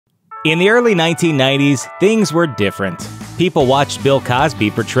In the early 1990s, things were different. People watched Bill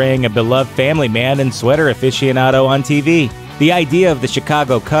Cosby portraying a beloved family man and sweater aficionado on TV. The idea of the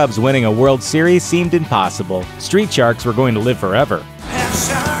Chicago Cubs winning a World Series seemed impossible. Street sharks were going to live forever. Half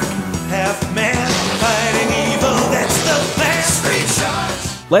shark, half man, fighting evil, that's the plan. Street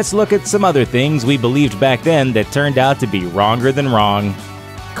sharks. Let's look at some other things we believed back then that turned out to be wronger than wrong.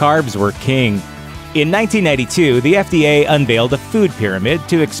 Carbs were king. In 1992, the FDA unveiled a food pyramid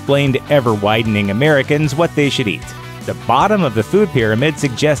to explain to ever-widening Americans what they should eat. The bottom of the food pyramid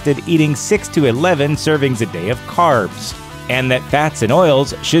suggested eating 6 to 11 servings a day of carbs, and that fats and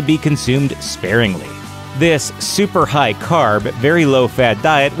oils should be consumed sparingly. This super high carb, very low fat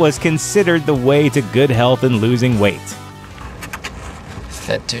diet was considered the way to good health and losing weight.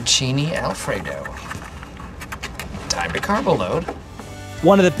 Fettuccine Alfredo. Time to carb load.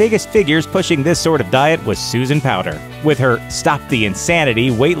 One of the biggest figures pushing this sort of diet was Susan Powter, with her Stop the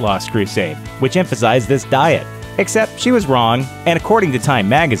Insanity weight loss crusade, which emphasized this diet. Except she was wrong, and according to Time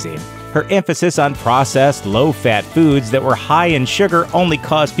magazine, her emphasis on processed, low-fat foods that were high in sugar only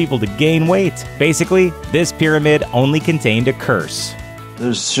caused people to gain weight. Basically, this pyramid only contained a curse.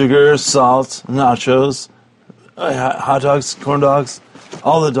 There's sugar, salt, nachos, hot dogs, corn dogs,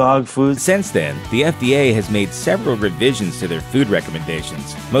 all the dog foods. Since then, the FDA has made several revisions to their food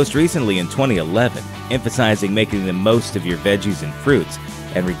recommendations, most recently in 2011, emphasizing making the most of your veggies and fruits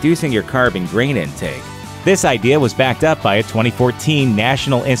and reducing your carb and grain intake. This idea was backed up by a 2014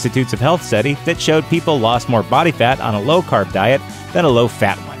 National Institutes of Health study that showed people lost more body fat on a low-carb diet than a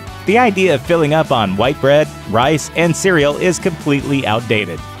low-fat one. The idea of filling up on white bread, rice, and cereal is completely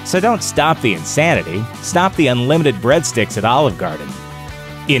outdated. So don't stop the insanity, stop the unlimited breadsticks at Olive Garden.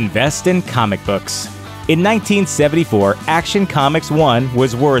 Invest in comic books. In 1974, Action Comics 1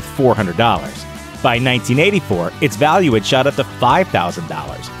 was worth $400. By 1984, its value had shot up to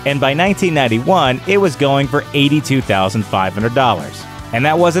 $5,000, and by 1991, it was going for $82,500. And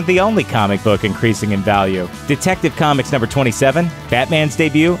that wasn't the only comic book increasing in value. Detective Comics number 27, Batman's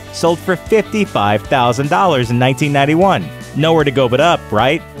debut, sold for $55,000 in 1991. Nowhere to go but up,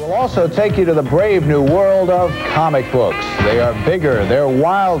 right? We'll also take you to the brave new world of comic books. They are bigger, they're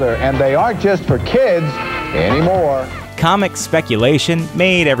wilder, and they aren't just for kids anymore. Comic speculation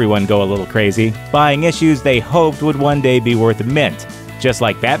made everyone go a little crazy, buying issues they hoped would one day be worth a mint, just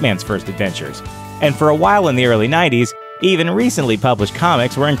like Batman's first adventures. And for a while in the early 90s, even recently published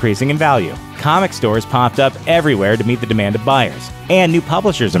comics were increasing in value. Comic stores popped up everywhere to meet the demand of buyers, and new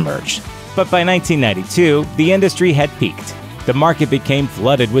publishers emerged. But by 1992, the industry had peaked. The market became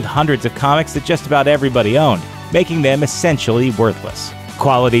flooded with hundreds of comics that just about everybody owned, making them essentially worthless.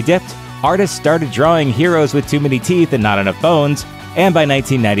 Quality dipped, artists started drawing heroes with too many teeth and not enough bones, and by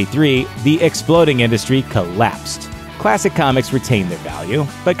 1993, the exploding industry collapsed. Classic comics retained their value,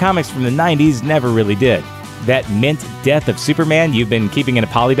 but comics from the 90s never really did. That mint death of Superman you've been keeping in a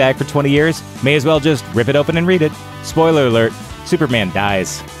polybag for 20 years? May as well just rip it open and read it. Spoiler alert, Superman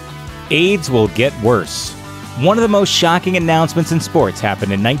dies. AIDS will get worse. One of the most shocking announcements in sports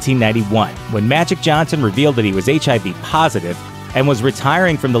happened in 1991 when Magic Johnson revealed that he was HIV positive and was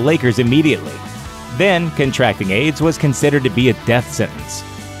retiring from the Lakers immediately. Then, contracting AIDS was considered to be a death sentence.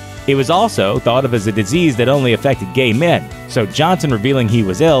 It was also thought of as a disease that only affected gay men, so Johnson revealing he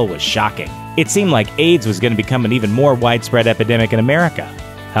was ill was shocking. It seemed like AIDS was going to become an even more widespread epidemic in America.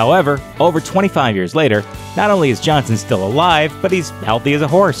 However, over 25 years later, not only is Johnson still alive, but he's healthy as a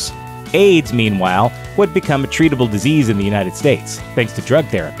horse. AIDS, meanwhile, would become a treatable disease in the United States, thanks to drug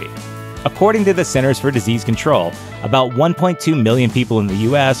therapy. According to the Centers for Disease Control, about 1.2 million people in the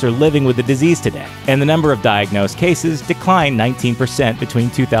U.S. are living with the disease today, and the number of diagnosed cases declined 19% between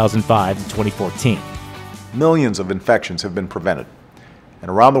 2005 and 2014. Millions of infections have been prevented.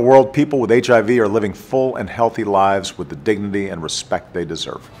 And around the world, people with HIV are living full and healthy lives with the dignity and respect they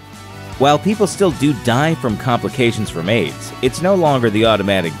deserve. While people still do die from complications from AIDS, it's no longer the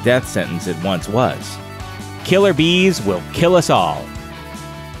automatic death sentence it once was. Killer bees will kill us all.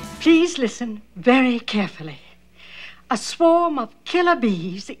 Please listen very carefully. A swarm of killer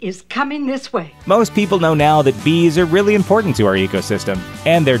bees is coming this way. Most people know now that bees are really important to our ecosystem,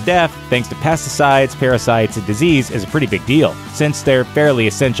 and their death, thanks to pesticides, parasites, and disease, is a pretty big deal, since they're fairly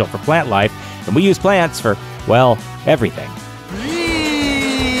essential for plant life, and we use plants for, well, everything.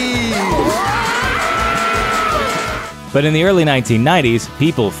 But in the early 1990s,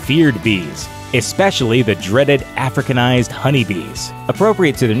 people feared bees, especially the dreaded Africanized honeybees.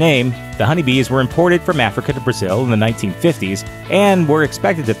 Appropriate to their name, the honeybees were imported from Africa to Brazil in the 1950s and were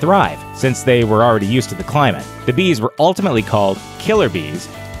expected to thrive, since they were already used to the climate. The bees were ultimately called killer bees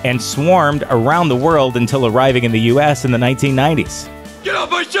and swarmed around the world until arriving in the US in the 1990s. Get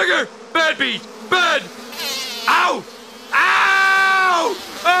off my sugar! Bad bees! Bad! Ow! Ow!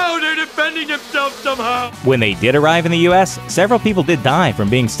 Oh, they're defending themselves somehow! When they did arrive in the US, several people did die from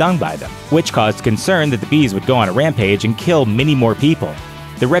being stung by them, which caused concern that the bees would go on a rampage and kill many more people.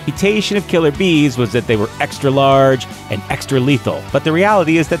 The reputation of killer bees was that they were extra large and extra lethal, but the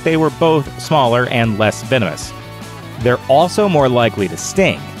reality is that they were both smaller and less venomous. They're also more likely to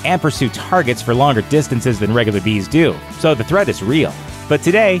sting and pursue targets for longer distances than regular bees do, so the threat is real. But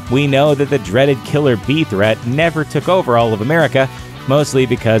today, we know that the dreaded killer bee threat never took over all of America, mostly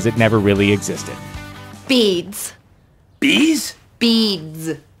because it never really existed. Beads. Bees?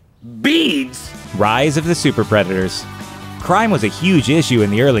 Beads. Beads? Rise of the superpredators. Crime was a huge issue in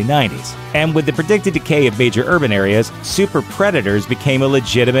the early 90s, and with the predicted decay of major urban areas, superpredators became a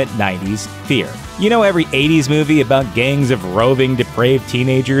legitimate 90s fear. You know every 80s movie about gangs of roving, depraved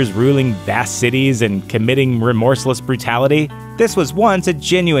teenagers ruling vast cities and committing remorseless brutality? This was once a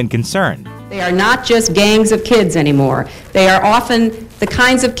genuine concern. They are not just gangs of kids anymore. They are often the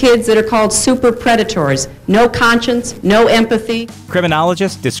kinds of kids that are called superpredators. No conscience, no empathy.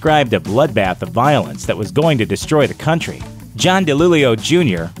 Criminologists described a bloodbath of violence that was going to destroy the country. John DeLulio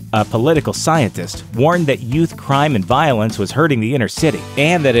Jr., a political scientist, warned that youth crime and violence was hurting the inner city,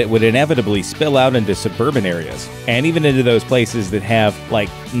 and that it would inevitably spill out into suburban areas, and even into those places that have,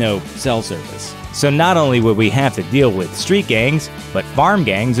 no cell service. So not only would we have to deal with street gangs, but farm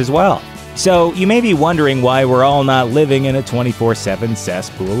gangs as well. So you may be wondering why we're all not living in a 24/7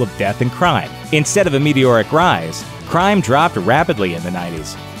 cesspool of death and crime. Instead of a meteoric rise, crime dropped rapidly in the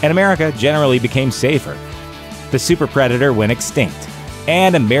 90s, and America generally became safer. The superpredator went extinct,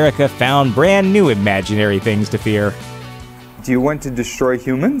 and America found brand new imaginary things to fear. Do you want to destroy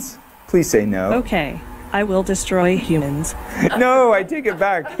humans? Please say no. Okay, I will destroy humans. No, I take it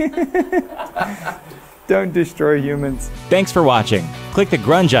back. Don't destroy humans. Thanks for watching. Click the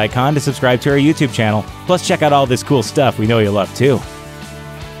grunge icon to subscribe to our YouTube channel. Plus check out all this cool stuff we know you'll love too.